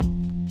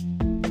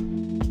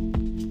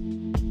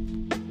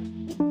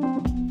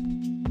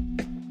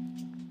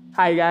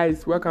Hi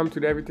guys, welcome to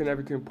the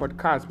Everything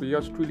podcast with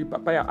yours truly,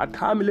 Papaya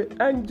Atamile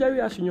and Jerry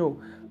Ashinyo.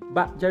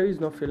 But Jerry is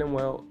not feeling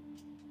well,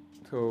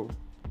 so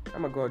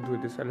I'm gonna go do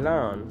this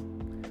alone.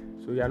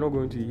 So you are not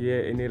going to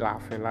hear any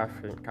laughing.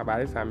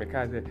 Kabali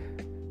Samika say,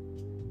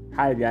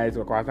 "Hi guys,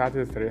 welcome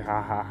to say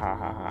ha ha ha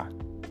ha ha."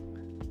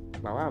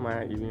 But why am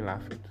I even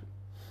laughing?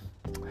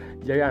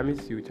 Jerry, I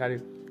miss you,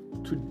 Charlie.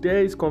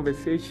 Today's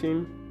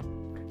conversation.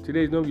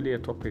 Today is not really a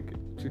topic.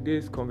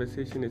 Today's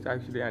conversation is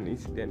actually an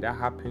incident that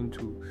happened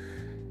to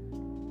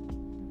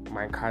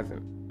my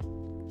cousin.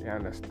 You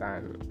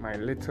understand? My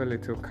little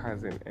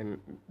cousin. And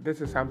this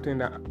is something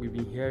that we've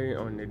been hearing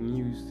on the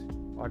news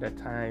all the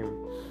time.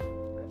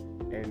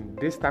 And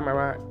this time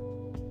around,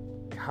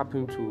 it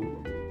happened to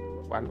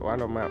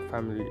one of my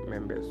family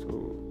members.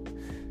 So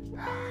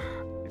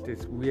it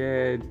is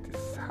weird,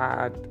 it's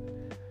sad.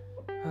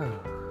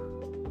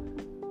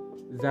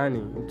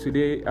 Zani,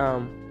 today,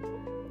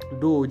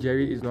 though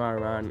Jerry is not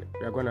around,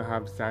 we are going to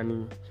have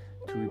Zani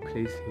to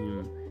replace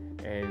him.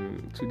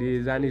 And today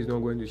Zani is not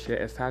going to share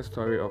a sad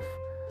story of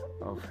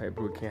her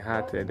broken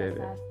heart. It's a sad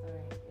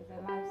story. It's a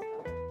life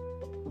story.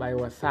 But it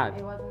was sad.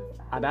 It wasn't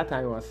sad. At that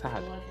time it was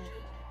sad. It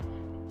wasn't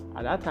sad.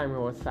 At that time it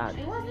was sad.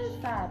 It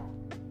wasn't sad.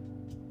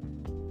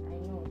 I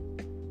know.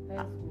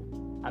 Let's go.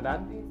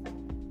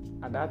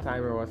 At that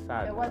time it was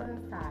sad. It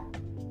wasn't sad.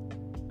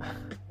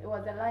 It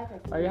was a life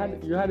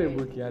experience. Oh, you had a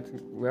broken heart.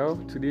 Well,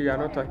 today we are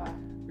not talking.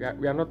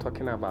 We are not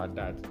talking about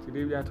that.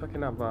 Today we are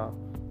talking about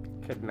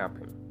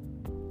kidnapping.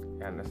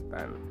 You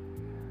understand?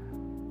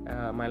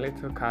 My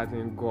little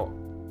cousin got,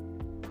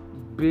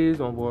 based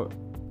on what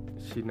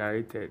she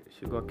narrated,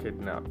 she got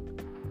kidnapped.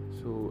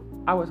 So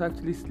I was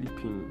actually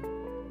sleeping.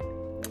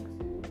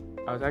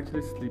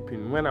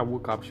 When I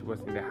woke up, she was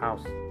in the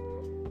house.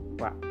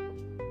 But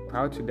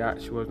prior to that,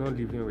 she was not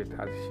living with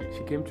us.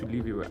 She came to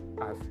live with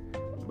us.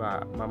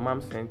 But my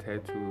mom sent her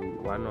to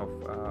one of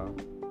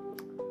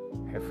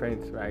her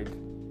friends, right?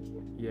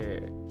 Yeah,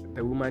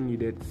 the woman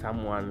needed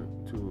someone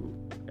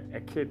a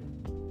kid,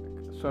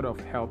 sort of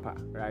helper,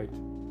 right?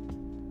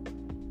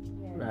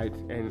 Yeah. Right,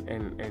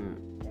 and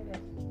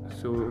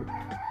so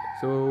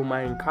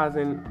my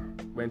cousin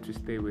went to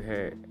stay with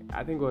her.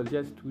 I think it was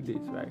just 2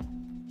 days, right?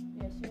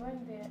 Yeah, she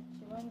went there.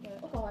 Okay,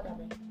 what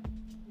happened?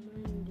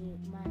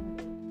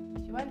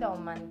 Monday. She went there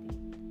on Monday.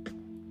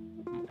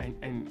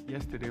 And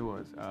yesterday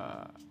was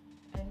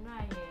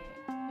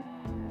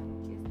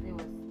yesterday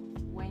was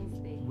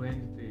Wednesday.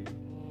 Wednesday.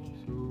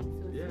 Yeah. So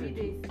yeah, 3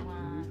 days.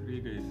 3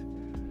 days.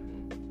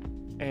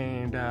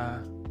 And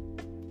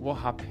what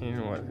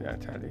happened was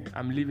actually,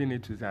 I'm leaving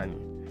it to Zani.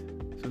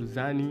 So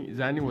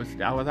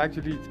Zani I was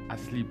actually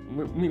asleep.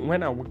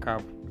 When I woke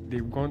up,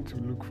 they've gone to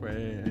look for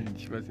her and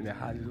she was in the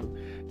house. So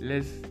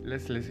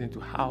let's listen to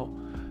how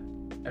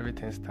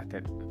everything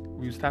started.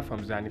 We'll start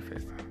from Zani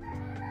first.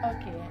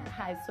 Okay,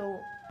 hi. So,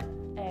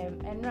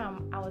 and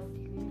I was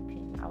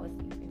sleeping. I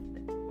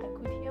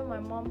could hear my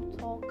mom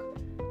talk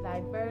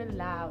like very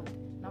loud.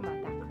 So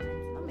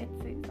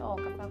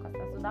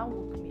that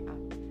woke me up.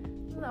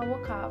 So I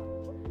woke up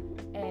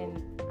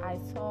and I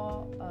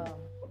saw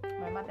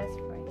my mother's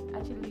friend.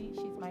 Actually,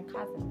 she's my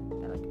cousin. The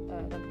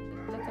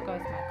little girl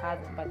is my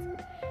cousin, but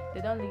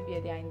they don't live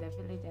here. They are in the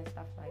village and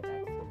stuff like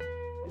that. So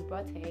we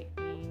brought her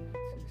in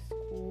to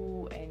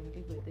school and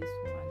live with this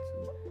woman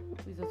too,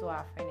 who is also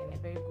our friend and a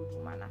very good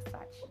woman as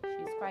such.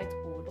 She's quite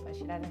old, but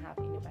she doesn't have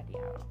anybody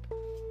around.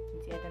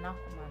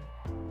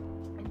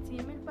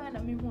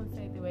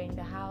 And they were in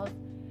the house,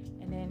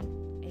 and then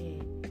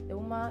the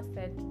woman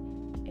said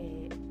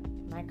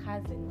my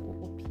cousin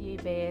will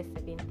pay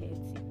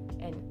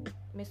 7:30,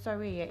 and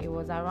sorry, it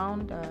was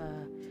around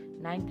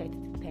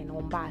 9:30 to 10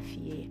 on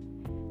Bafi.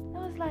 I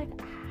was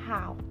like,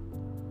 how?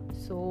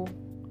 So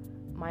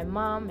my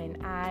mom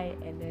and I,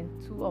 and then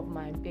two of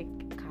my big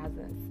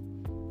cousins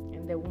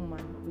and the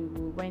woman,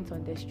 we went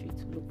on the street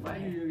to look for her. Why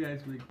did you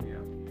guys wake me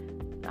up?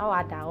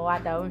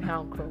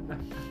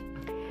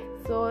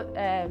 So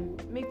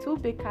me two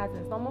big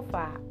cousins, no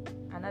for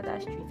another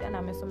street, and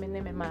I'm so many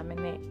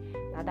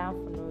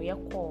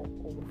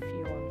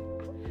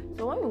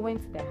So when we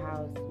went to the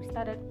house, we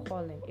started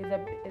calling. It's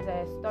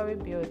a story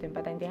building,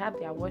 but then they have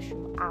their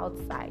washroom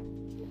outside.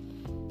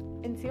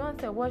 And so on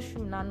the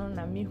washroom na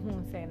me who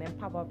say and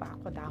papa back.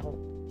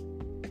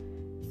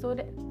 So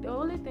the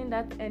only thing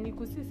that, and you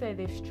could see say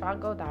they've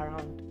struggled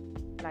around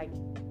like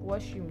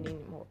washroom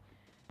anymore.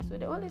 So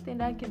the only thing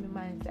that came in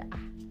mind is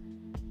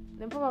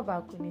then papa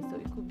back, so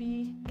it could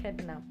be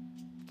kidnapped.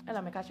 And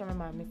I'm catching my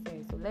mom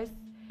saying, so let's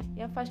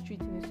first treat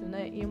this so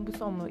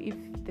now if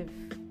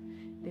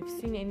they've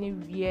seen any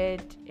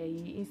weird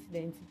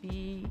incident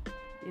be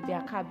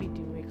a car be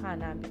doing we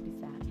can't be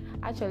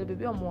actually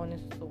baby I'm on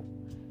so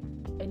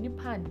any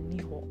pan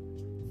niho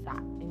sa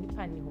any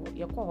pan niho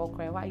you call her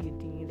cry why you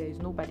doing there is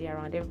nobody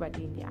around,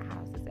 everybody in their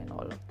houses and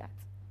all of that.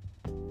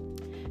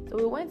 So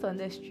we went on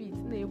the streets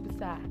and they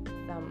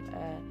some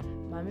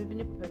mommy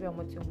been baby I'm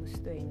what you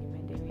must do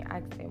and then we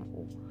asked them,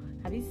 oh,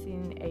 have you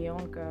seen a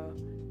young girl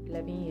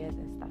 11 years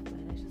and stuff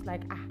like that? She's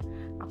like, I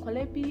call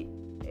it be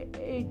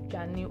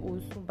Johnny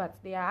also, but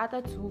there are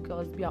other two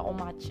girls be are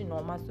matching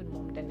or master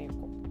mom than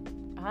echo.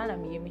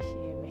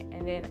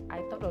 And then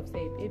I thought of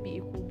saying maybe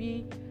it could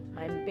be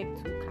my big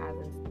two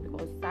cousins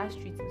because that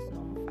street is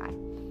number 5.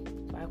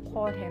 So I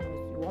called her and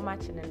was you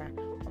matching and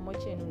I'm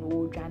watching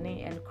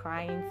Johnny and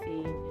crying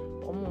saying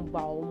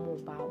bow.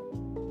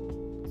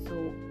 So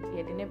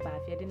he didn't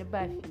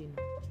bath, you know.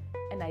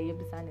 And I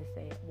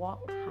say what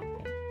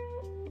happened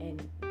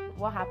and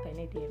what happened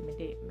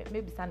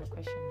maybe send a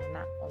question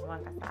not on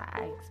one because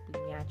I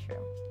explain it.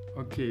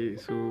 Okay,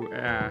 so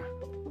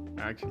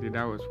actually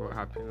that was what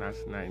happened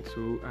last night.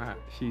 So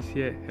she's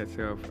here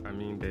herself, I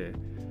mean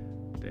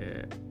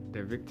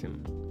the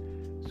victim.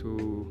 So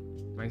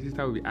my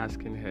sister will be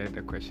asking her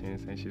the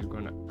questions and she's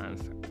gonna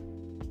answer.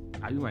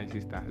 Are you my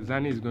sister?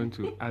 Zani is going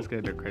to ask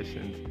her the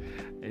questions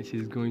and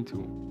she's going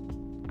to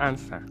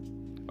answer.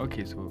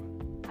 Okay, so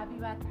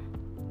Abibata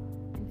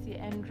nti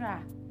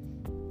Andra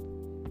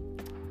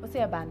what's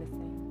your band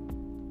say?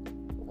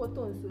 Uko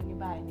tonso ni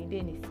ba ni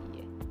de ni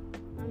siye.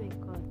 Mami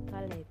ko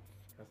toilet.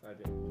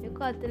 You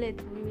got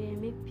toilet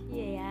me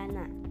pie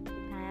ana.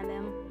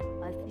 Time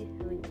wasi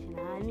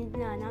hojina. Mi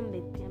na na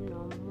metem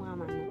no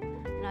mama no.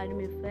 Na de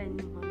me friend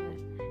ni ho.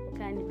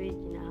 Kan be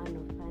jina ha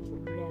no fan no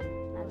real.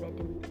 Na be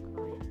dem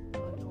ko.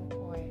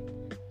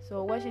 So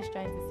what she's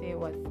trying to say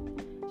was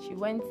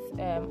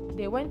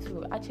they went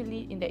to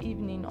actually in the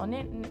evening on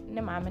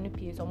ne mama no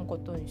pie so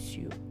mkoto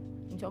nsuo.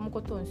 Nti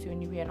omkoto nsuo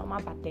ni we na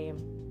omabadem.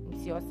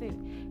 Nti o say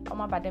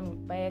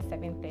omabadem by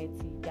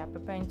 7:30 they are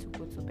preparing to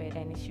go to bed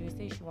and she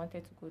said she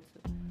wanted to go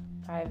to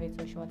private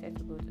so she wanted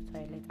to go to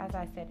toilet. As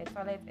I said the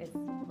toilet is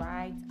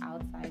right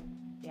outside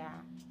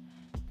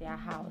their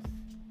house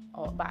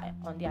or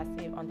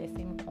on the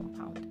same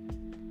compound.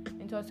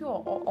 Nti o say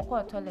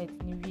o toilet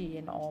ni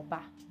we na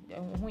oba.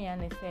 Hu ya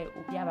na say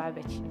obi aba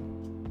bechi.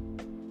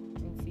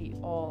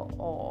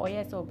 Or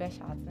yes, or best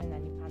shots and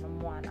any kind of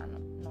one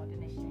and not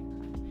in a share.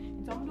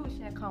 It's on the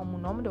share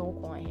come on the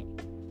coin.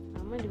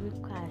 I'm going to be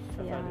class.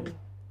 I'm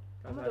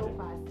going to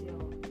pass you.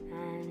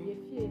 And if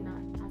you're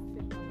not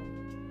asking,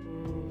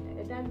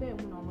 a damn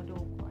baby, no more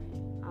coin.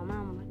 I'm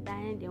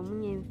dying the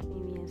onion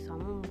and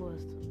some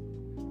boss.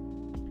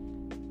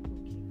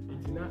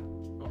 It's not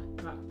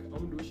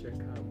on the share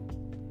come.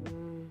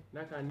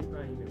 Not can you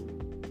find them?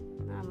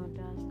 I'm a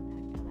dog.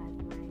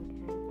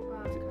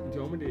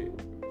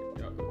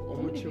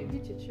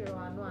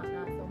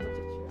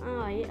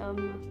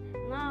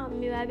 Now,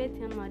 me I bet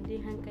him my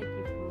dear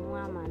handkerchief from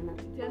Wamana.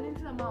 Turning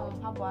to the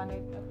mount, Papa, and a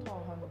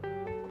tall home.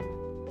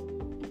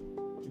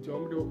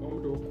 John do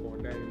call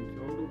dining.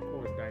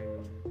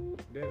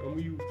 Then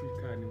only you free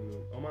can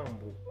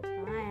Mambo. I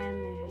am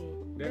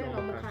Then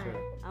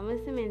I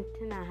must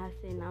maintain a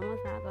hassle. I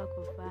must have a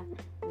cofa.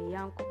 Me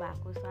young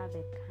tobacco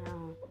sabe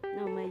count.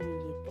 No, my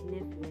nephew,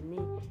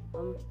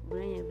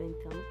 bring a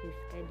benton,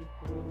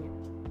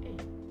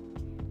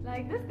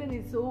 like this thing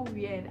is so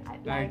weird.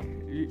 Like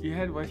you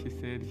heard what she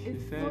said. She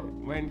said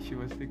when she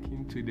was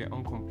taken to the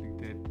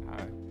uncompleted,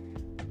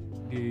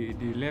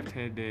 they left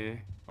her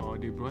there, or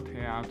they brought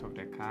her out of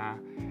the car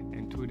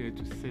and told her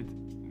to sit.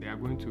 They are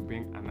going to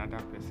bring another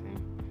person,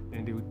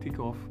 and they will take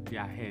off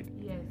their head.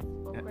 Yes,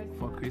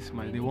 for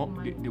Christmas. They want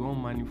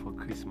money for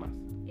Christmas.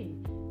 Hey,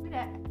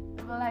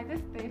 but like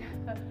this thing,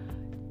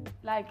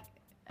 like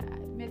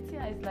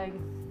Metia is like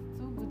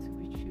too good to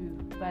be true.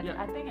 But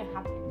yeah. I think it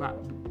happened.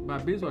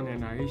 But based on her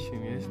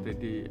narration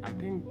yesterday, I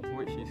think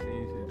what she's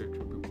saying is the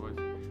truth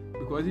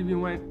because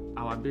even when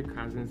our big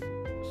cousins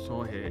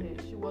saw her,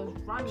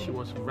 she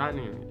was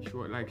running. She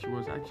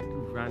was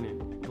actually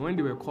running. And when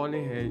they were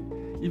calling her,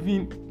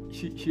 even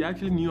she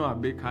actually knew our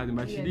big cousin,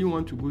 but she didn't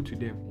want to go to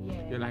them.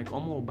 Yeah. They're like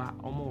Omoba.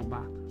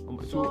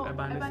 So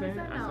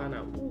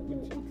Asana.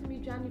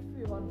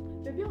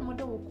 Maybe your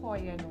mother will call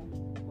you. I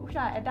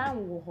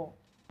don't know.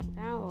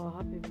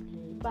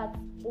 But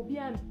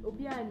Obian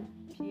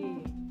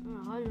P.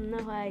 I don't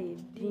know why it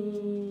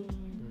did.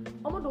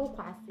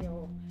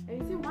 And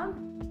you see, one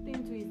thing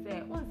to is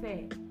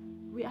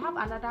we have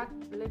another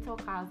little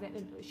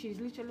cousin. She's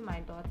literally my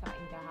daughter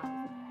in the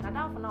house.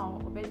 Now for now,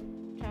 we're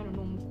trying to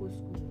know school.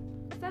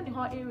 Sending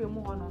her area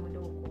more on the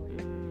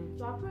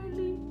so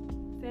apparently,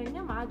 saying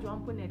your marriage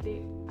on a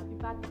day, a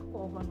people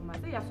call her. I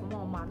say, yes,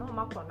 more man, no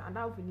macron, and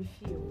I'll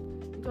finish you.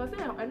 It was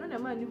saying, I know the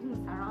man who's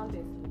around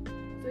us.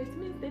 So it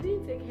means they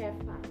didn't take her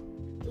far.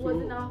 It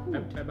was in our hood.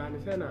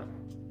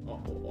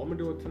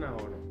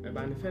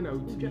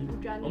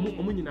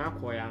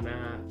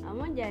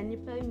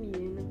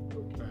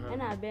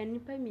 And I've been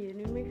nipping me,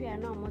 maybe I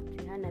know what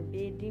to have a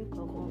bathing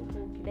cocoa.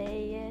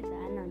 Yes,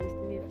 and I'm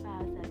Mr.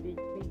 Fowles, a bit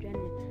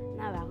journey.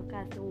 Now I'll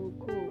cast a cool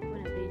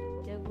when a bit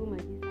jaguma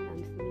is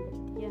and Smith,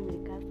 dear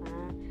Mikasa,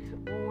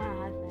 one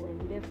husband and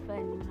be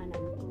funny, and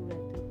I'm cool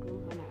to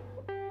Kumana.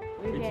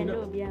 We can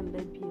go beyond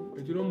baby.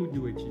 But you don't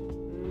do it.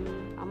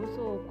 I'm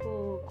so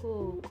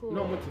cool. No,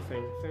 what you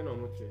saying? Say no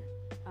much.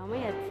 I'm a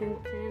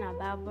tintin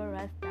about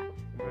Rasta.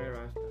 My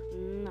Rasta.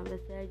 I'm a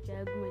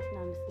surgeon,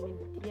 I'm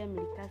Smith, dear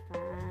Mikasa.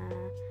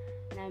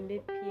 I'm be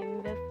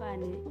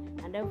funny,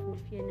 and I don't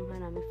feel any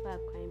man. I'm a far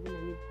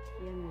crime.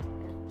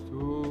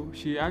 So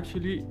she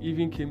actually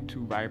even came to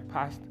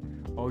bypass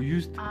or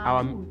used Our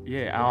our hood.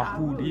 our Our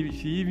hood. hood.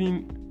 She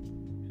even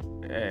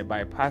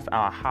bypassed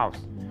our house,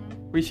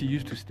 where she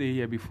used to stay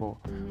here before.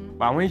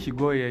 But when she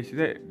go here, she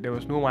said there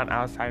was no one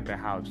outside the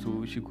house,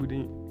 so she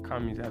couldn't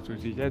come inside. So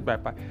she just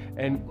bypassed.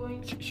 And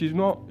she's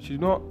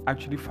not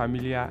actually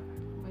familiar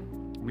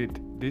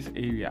with this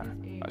area.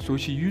 So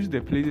she used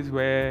the places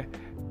where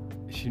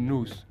she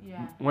knows.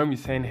 Yeah. When we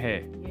send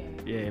her,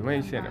 Yeah. when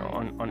we send her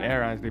on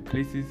errands, the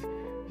places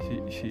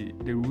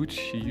the routes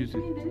she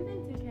uses. They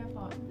didn't take care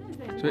of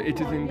her. So it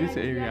is in this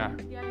area.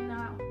 They are in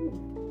our hood.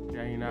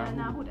 Yeah, in They our are in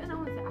our hood. hood. And I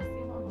want to say, I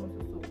see one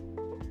also.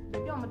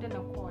 Maybe I'm going to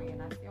call you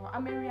and I say,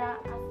 Ameria,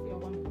 I see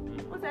one.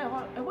 What's that?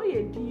 What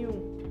you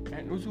do?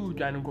 And also,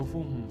 Jan go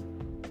for whom?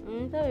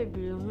 So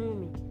we will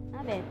me.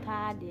 I bet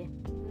tired.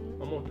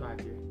 I'm not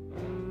tired.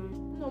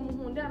 No,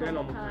 Then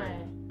I'm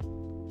kind.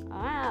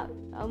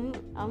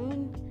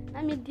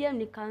 Na me dear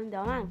ni calendar,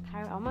 I'm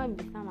carry, I'm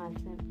be some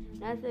myself.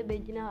 Now say,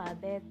 Begina, I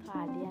bet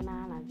tired, and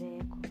I'm a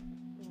vehicle.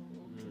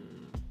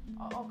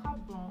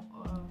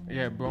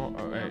 Yeah, bro.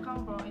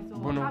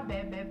 Bono.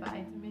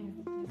 It means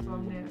it's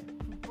from the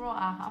pro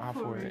half.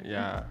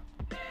 Yeah.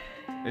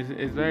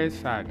 It's very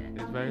sad.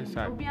 It's very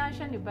sad. I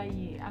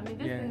mean,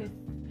 this thing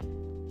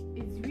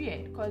is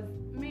weird because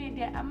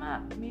me, I'm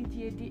a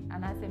mediated,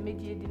 and I say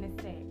mediated in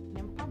a say,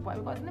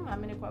 because no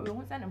man, we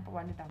won't send him for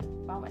one of them.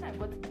 But when I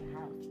go to the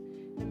house,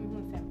 let me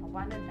send for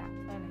one of that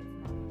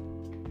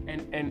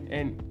toilet.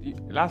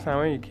 And last time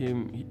when you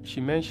came, she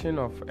mentioned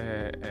of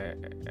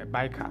a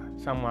biker,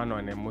 someone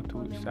on a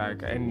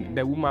motorcycle, and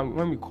the woman,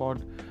 when we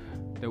called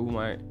the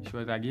woman, she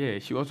was like, yeah,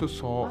 she also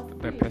saw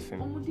the person.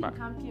 But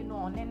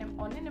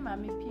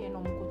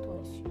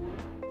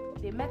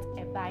they met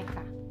a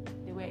biker.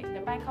 The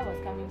biker was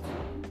coming to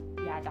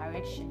their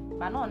direction,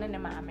 but not on any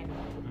man.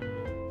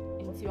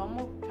 Into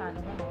almost trying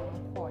to hold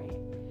on.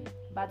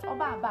 But over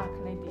back, back, I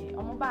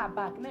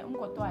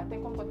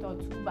think I got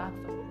 2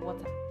 bags of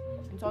water.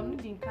 Into only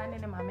the kind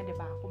of mamma the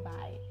back will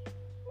buy.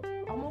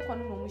 Almost on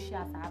no she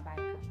has a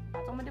biker,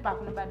 but some of the back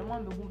on the bed, the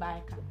one who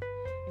biker.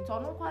 Into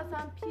no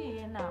quasam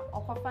P now,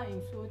 or coffee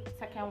in so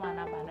second one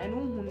about, and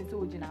who is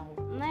so general.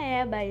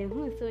 Nay, by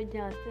who so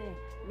just say,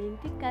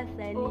 Mintica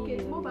said, Okay,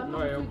 move on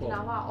or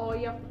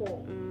your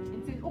poor.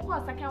 Until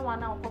of second one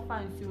now,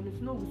 coffee in so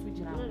it's no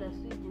Sujina,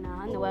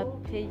 and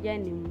what page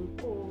anymore.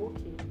 Oh,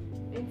 okay.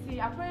 And see,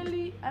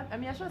 apparently, I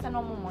mean, I sure it's a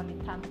normal money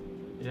time.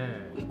 yeah,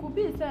 It could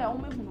be say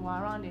only who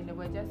are around and they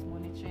were just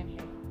monitoring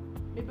her.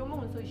 Maybe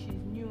so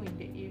she's new in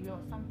the area or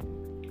something.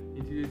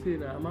 it is the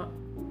same. I'm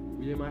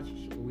we much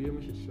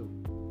show.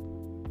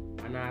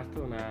 And I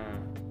still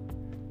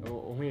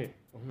here.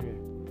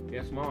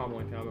 Yes, Mama, I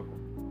want to have a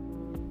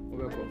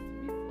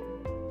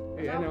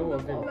hey, I know what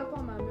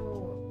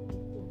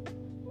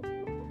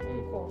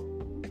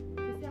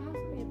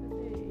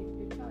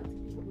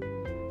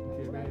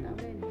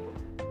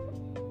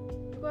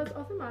because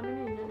also my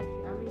mean,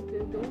 I mean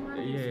the woman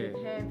is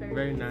with her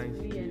very nice,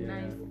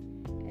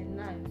 and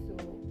nice, so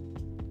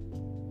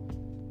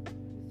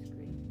it's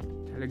great.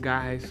 Tell the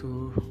guys,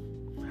 so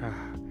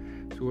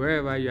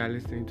wherever you are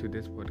listening to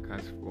this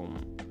podcast from,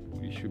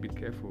 you should be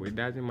careful. It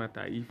doesn't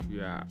matter if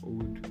you are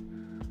old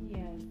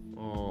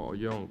or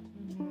young.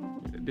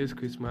 This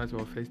Christmas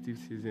or festive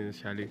season,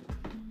 Charlie,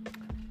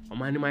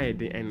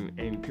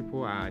 and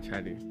people are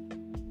actually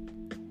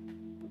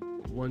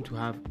want to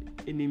have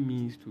any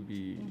means to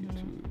be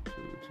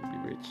to be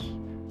rich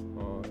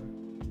or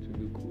to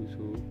be cool.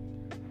 So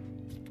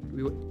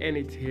we'll end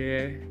it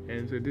here.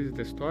 And so this is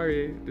the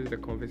story. This is the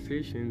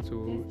conversation.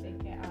 So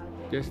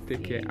just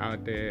take care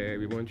out there.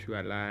 We want you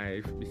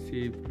alive. Be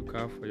safe. Look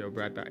out for your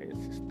brother and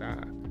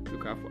sister.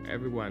 Look out for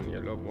everyone,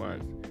 your loved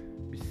ones.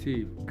 Be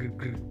safe.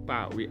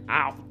 We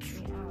out.